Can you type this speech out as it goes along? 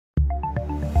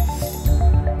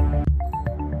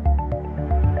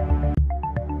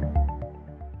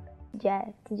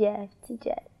TGIF.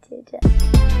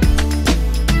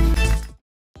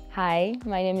 Hi,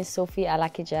 my name is Sophie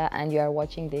Alakija and you are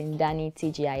watching the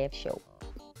NdaniTGIF show.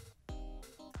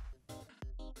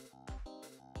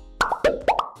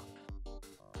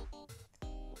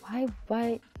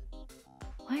 Why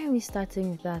are we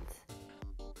starting with that?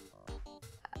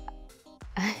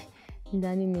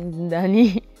 Ndani means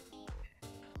Ndani,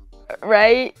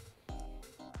 right?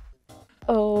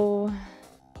 Oh,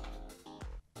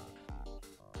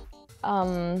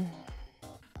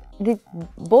 did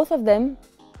both of them?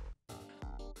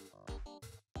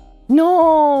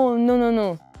 No.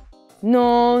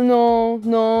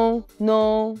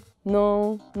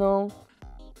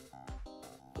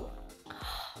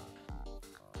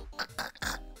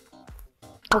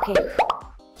 Okay.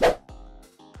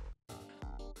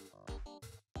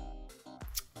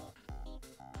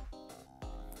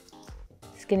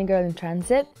 Skinny Girl in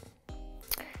Transit.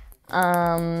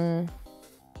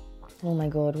 Oh my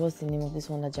god, what's the name of this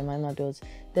one that Jemima does?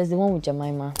 There's the one with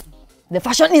Jemima. The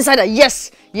Fashion Insider, yes,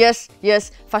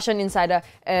 Fashion Insider.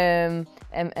 Hold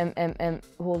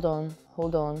on.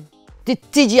 The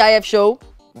TGIF show,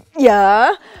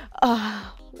 yeah.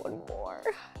 One more.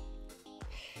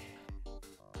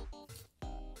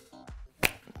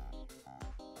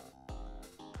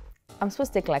 I'm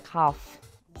supposed to take like half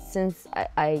since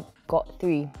I got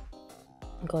 3.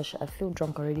 Gosh, I feel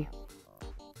drunk already.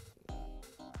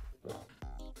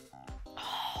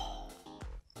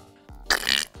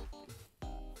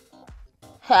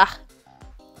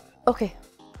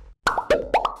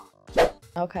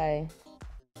 Okay.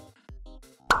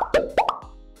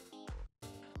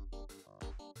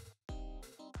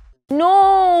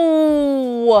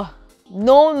 No.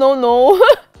 No.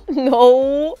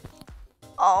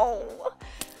 Oh.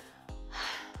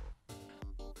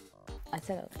 I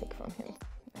said I'll take from him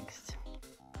next.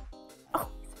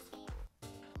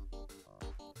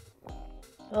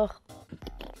 Oh.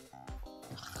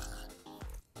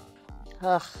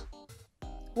 Ugh.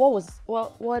 What is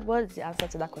the answer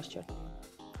to that question?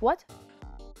 What?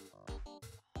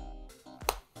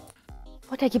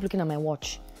 Why do I keep looking at my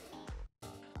watch?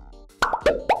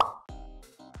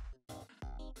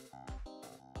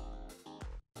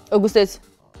 Ogun State.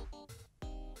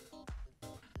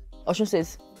 Osun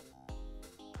State.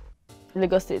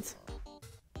 Lagos State.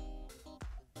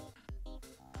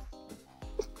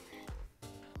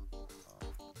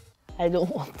 I don't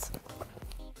want.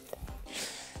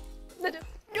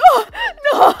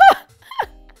 No.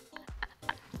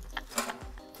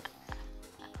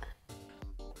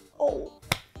 Oh,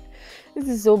 this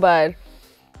is so bad.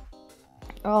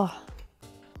 Oh.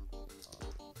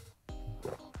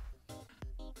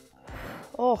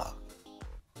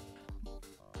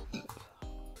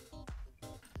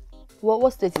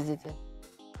 What state is it in?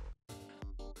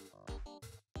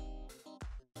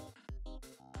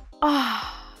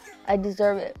 I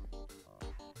deserve it.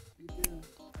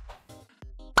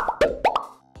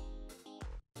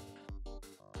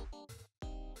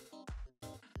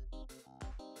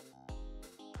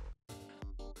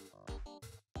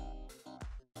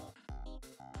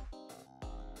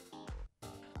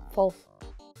 False.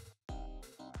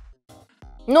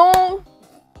 No.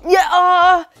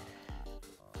 Yeah.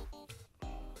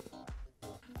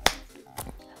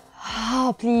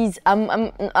 Please.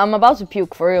 I'm about to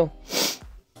puke for real.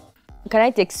 Can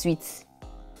I take sweets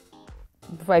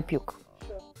before I puke?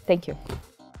 Sure. Thank you.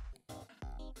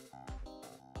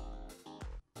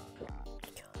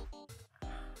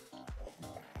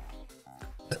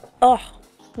 Oh,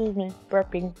 excuse me,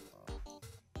 burping.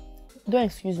 Don't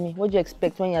excuse me. What do you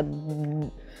expect when you're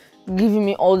giving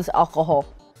me all this alcohol?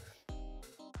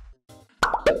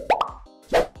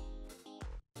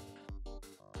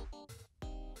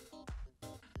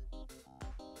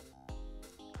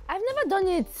 I've never done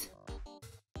it.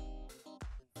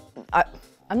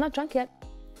 I'm not drunk yet.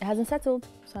 It hasn't settled,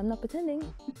 so I'm not pretending.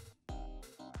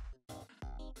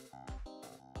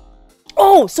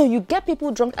 Oh, so you get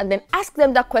people drunk and then ask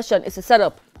them that question. It's a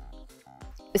setup.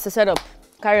 It's a setup.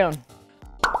 Carry on.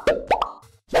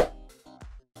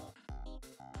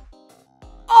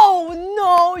 Oh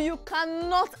no, you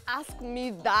cannot ask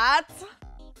me that.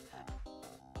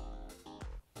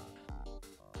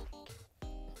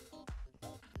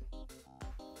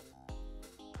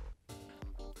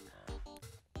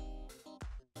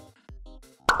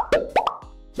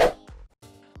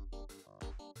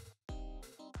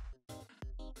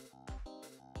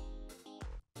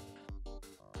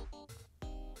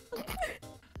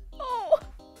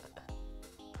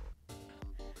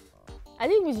 I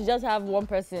think we should just have one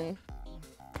person.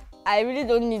 I really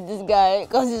don't need this guy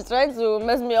because he's trying to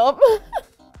mess me up.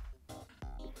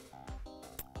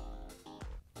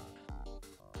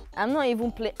 I'm not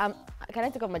even playing. Can I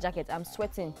take off my jacket? I'm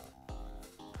sweating.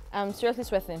 I'm seriously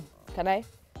sweating. Can I?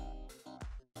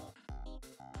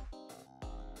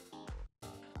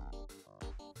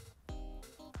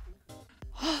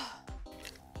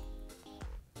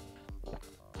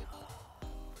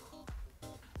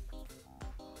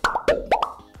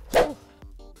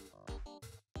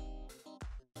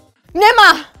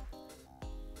 Neymar!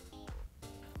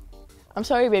 I'm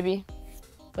sorry, baby,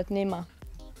 but Neymar.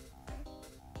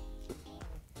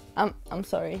 I'm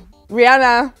sorry.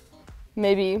 Rihanna,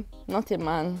 maybe, not a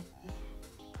man.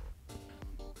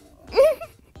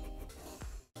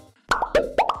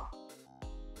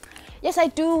 Yes, I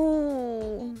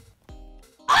do.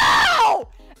 Oh!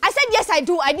 I said yes, I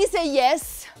do. I didn't say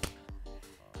yes.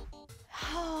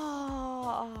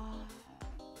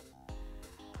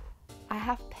 I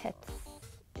have pets,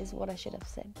 is what I should have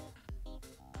said.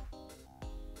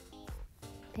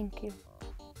 Thank you.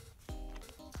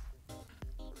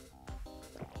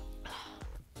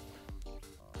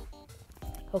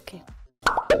 Okay.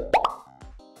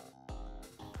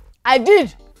 I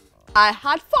did. I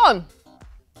had fun.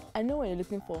 I know what you're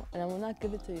looking for, and I will not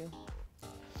give it to you.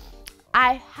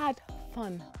 I had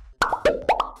fun.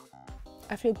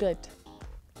 I feel good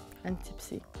and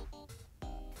tipsy.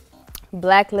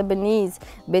 Black Lebanese,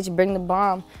 bitch, bring the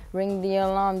bomb, ring the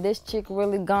alarm. This chick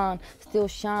really gone, still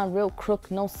shine, real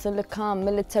crook, no silicone.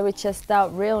 Military chest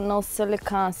out, real, no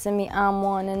silicone. Send me, I'm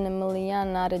 1 in a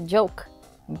million, not a joke.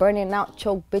 Burning out,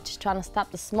 choke, bitches trying to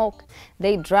stop the smoke.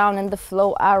 They drown in the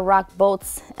flow, I rock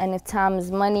boats. And if time is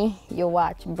money, your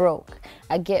watch broke.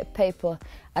 I get paper,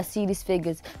 I see these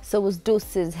figures. So it's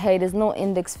deuces, hey, there's no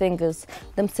index fingers.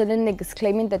 Them silly niggas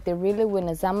claiming that they really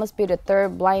winners. I must be the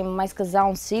third blind mice cause I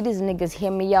don't see these niggas.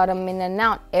 Hear me out, I'm in and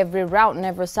out. Every route,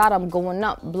 never side, I'm going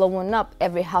up, blowing up.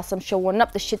 Every house I'm showing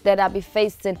up, the shit that I be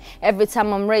facing. Every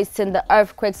time I'm racing, the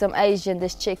earthquakes, I'm Asian.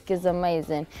 This chick is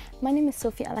amazing. My name is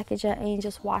Sophie Alakija and you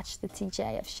just watch the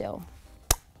TGIF show.